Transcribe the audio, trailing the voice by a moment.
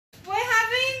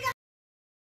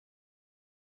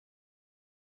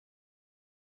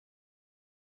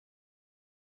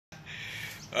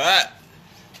Alright.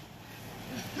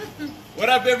 What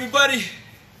up, everybody?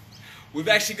 We've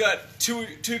actually got two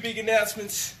big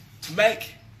announcements to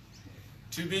make.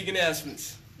 Two big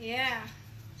announcements. Yeah.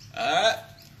 Alright.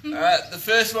 Alright, the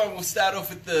first one we'll start off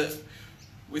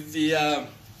with the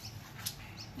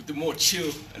more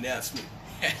chill announcement.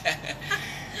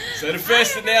 So the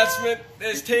first announcement,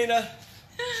 there's Tina.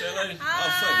 Say hello. Hi.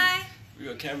 Oh fuck. We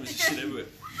got cameras and shit everywhere.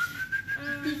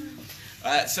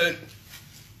 Alright, so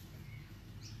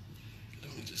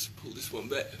let me just pull this one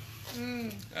back.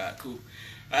 Alright, cool.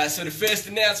 Alright, so the first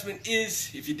announcement is,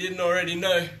 if you didn't already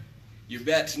know, you're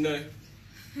about to know,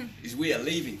 is we are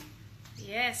leaving.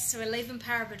 Yes, so we're leaving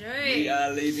Parabadoo. We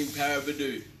are leaving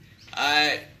Parabadoo.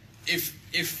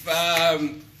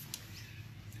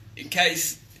 In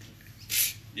case,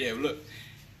 yeah, look,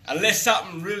 unless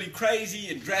something really crazy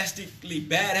and drastically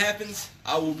bad happens,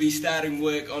 I will be starting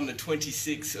work on the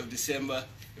 26th of December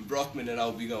in Brockman, and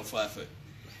I'll be going FIFO.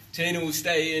 Tina will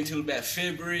stay here until about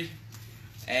February,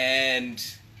 and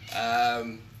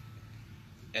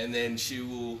then she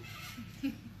will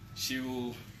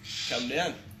come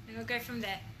down. And we'll go from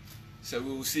there. So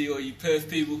we will see all you Perth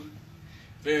people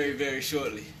very, very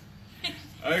shortly.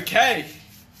 Okay.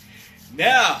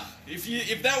 Now,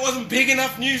 if that wasn't big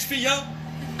enough news for y'all,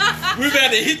 we're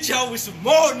about to hit y'all with some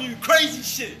more new crazy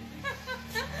shit.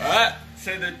 Alright,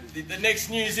 so the next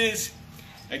news is,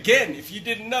 again, if you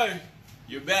didn't know,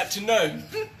 you're about to know.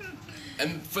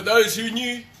 And for those who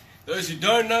knew, those who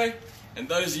don't know, and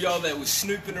those of y'all that was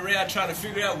snooping around trying to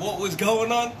figure out what was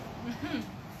going on,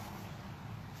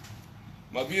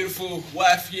 my beautiful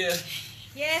wife here,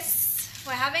 yes,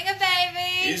 we're having a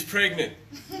baby. is pregnant.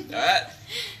 Alright?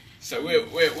 So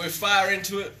we're far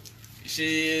into it.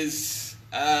 She is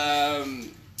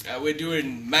we're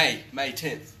doing May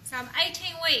 10th. So I'm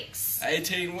 18 weeks.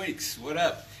 18 weeks. What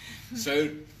up? So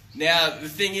now the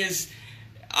thing is,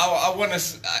 I want to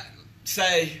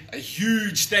say a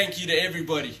huge thank you to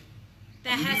everybody.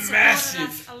 That has supported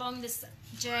us along this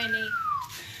journey.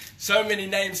 So many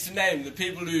names to name. The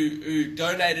people who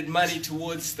donated money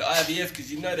towards the IVF,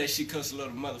 because you know that shit costs a lot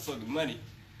of motherfucking money.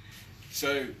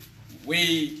 So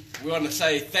we want to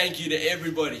say thank you to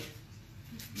everybody.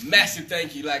 Massive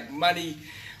thank you. Like, money,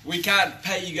 we can't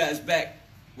pay you guys back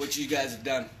what you guys have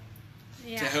done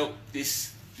to help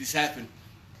this happen.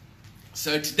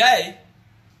 So today,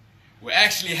 we're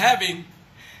actually having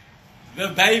the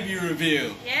baby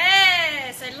reveal.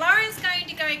 Yeah, so Lauren's going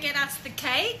to go get us the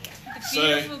cake, the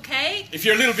beautiful cake. If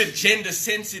you're a little bit gender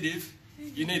sensitive,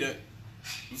 you need a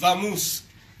vamos,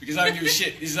 because I don't give a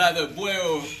shit. This is either a boy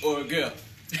or a girl.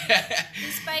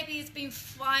 This baby has been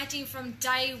fighting from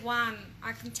day one.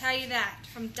 I can tell you that,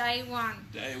 from day one.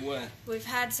 Day one. We've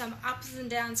had some ups and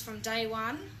downs from day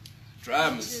one.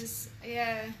 Dramas.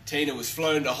 Tina was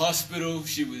flown to hospital.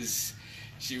 She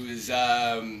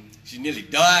nearly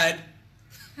died.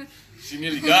 She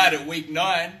nearly died at week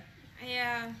 9.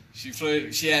 Yeah. She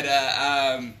had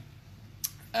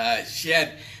she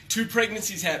had 2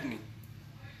 pregnancies happening.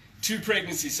 2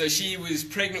 pregnancies. So she was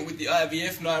pregnant with the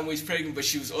IVF, 9 weeks pregnant, but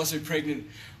she was also pregnant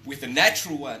with a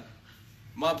natural one.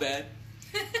 My bad.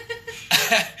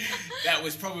 That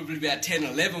was probably about 10,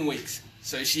 11 weeks.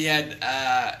 So she had,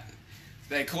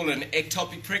 they call it an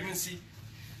ectopic pregnancy.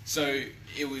 So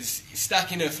it was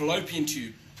stuck in her fallopian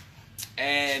tube.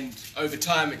 And over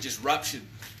time it just ruptured,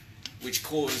 which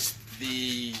caused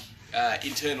the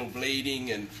internal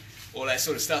bleeding and all that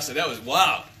sort of stuff. So that was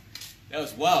wild. That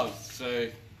was wild. So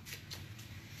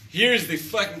here's the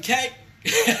fucking cake.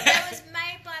 That was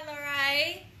made by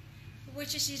Lorraine, which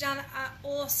she's done an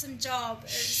awesome job.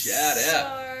 Shout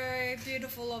out. So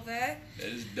beautiful of her. That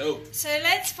is dope. So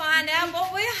let's find out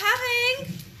what we're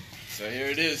having. So here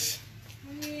it is.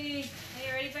 Are you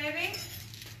ready, baby?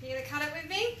 You gonna cut it with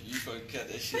me? You fucking cut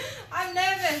that shit. I'm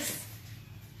nervous.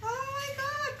 Oh my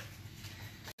god.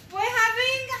 We're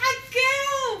having a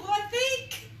girl, I think.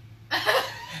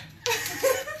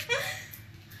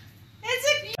 It's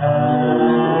a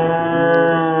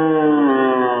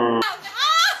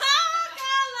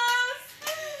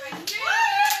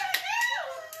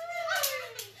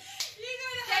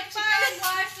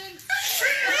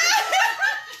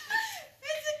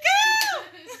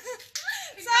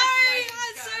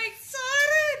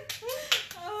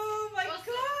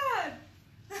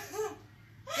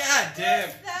damn.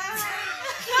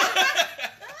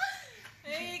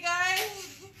 There you go.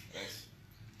 Nice.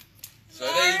 So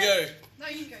there you go. No,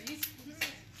 you go.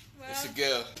 It's a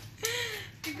girl.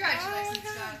 Congratulations,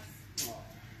 guys.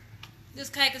 This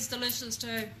cake is delicious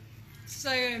too. So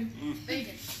good.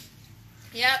 Vegan.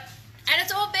 Yep. And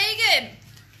it's all vegan.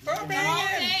 All The whole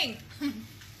thing.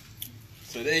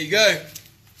 So there you go.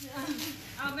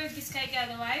 I'll move this cake out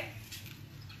of the way.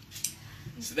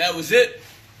 So that was it.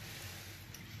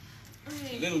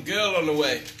 A little girl on the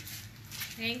way.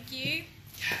 Thank you.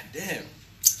 God damn.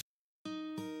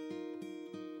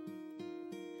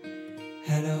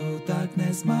 Hello,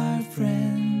 darkness, my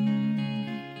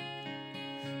friend.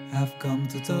 I've come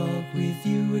to talk with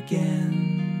you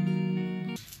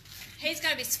again. He's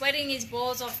going to be sweating his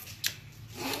balls off.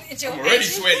 I'm already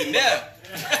sweating now.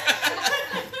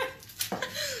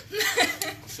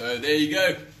 So there you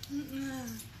go.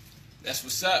 That's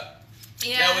what's up.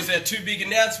 Yeah. That was our 2 big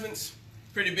announcements.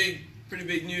 Pretty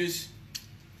big news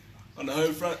on the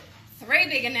home front. 3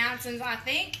 big announcements, I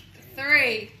think.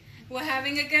 3. We're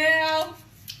having a girl.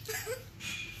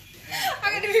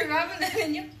 I'm going to be rubbing that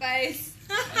in your face.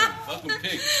 Fucking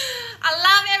pig. I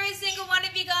love every single one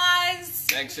of you guys.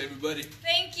 Thanks, everybody.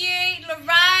 Thank you.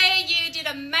 Lorraine, you did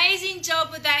an amazing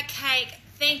job with that cake.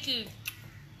 Thank you.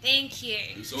 Thank you.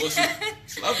 It's awesome.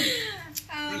 It's lovely.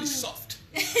 Really soft.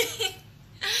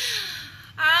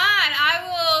 Alright, I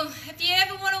will, if you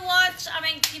ever want to watch,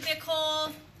 give me a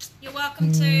call. You're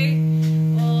welcome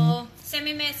to. Or send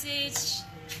me a message.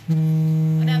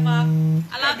 Whatever.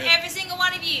 I love every single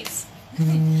one of you.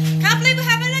 Can't believe we're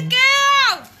having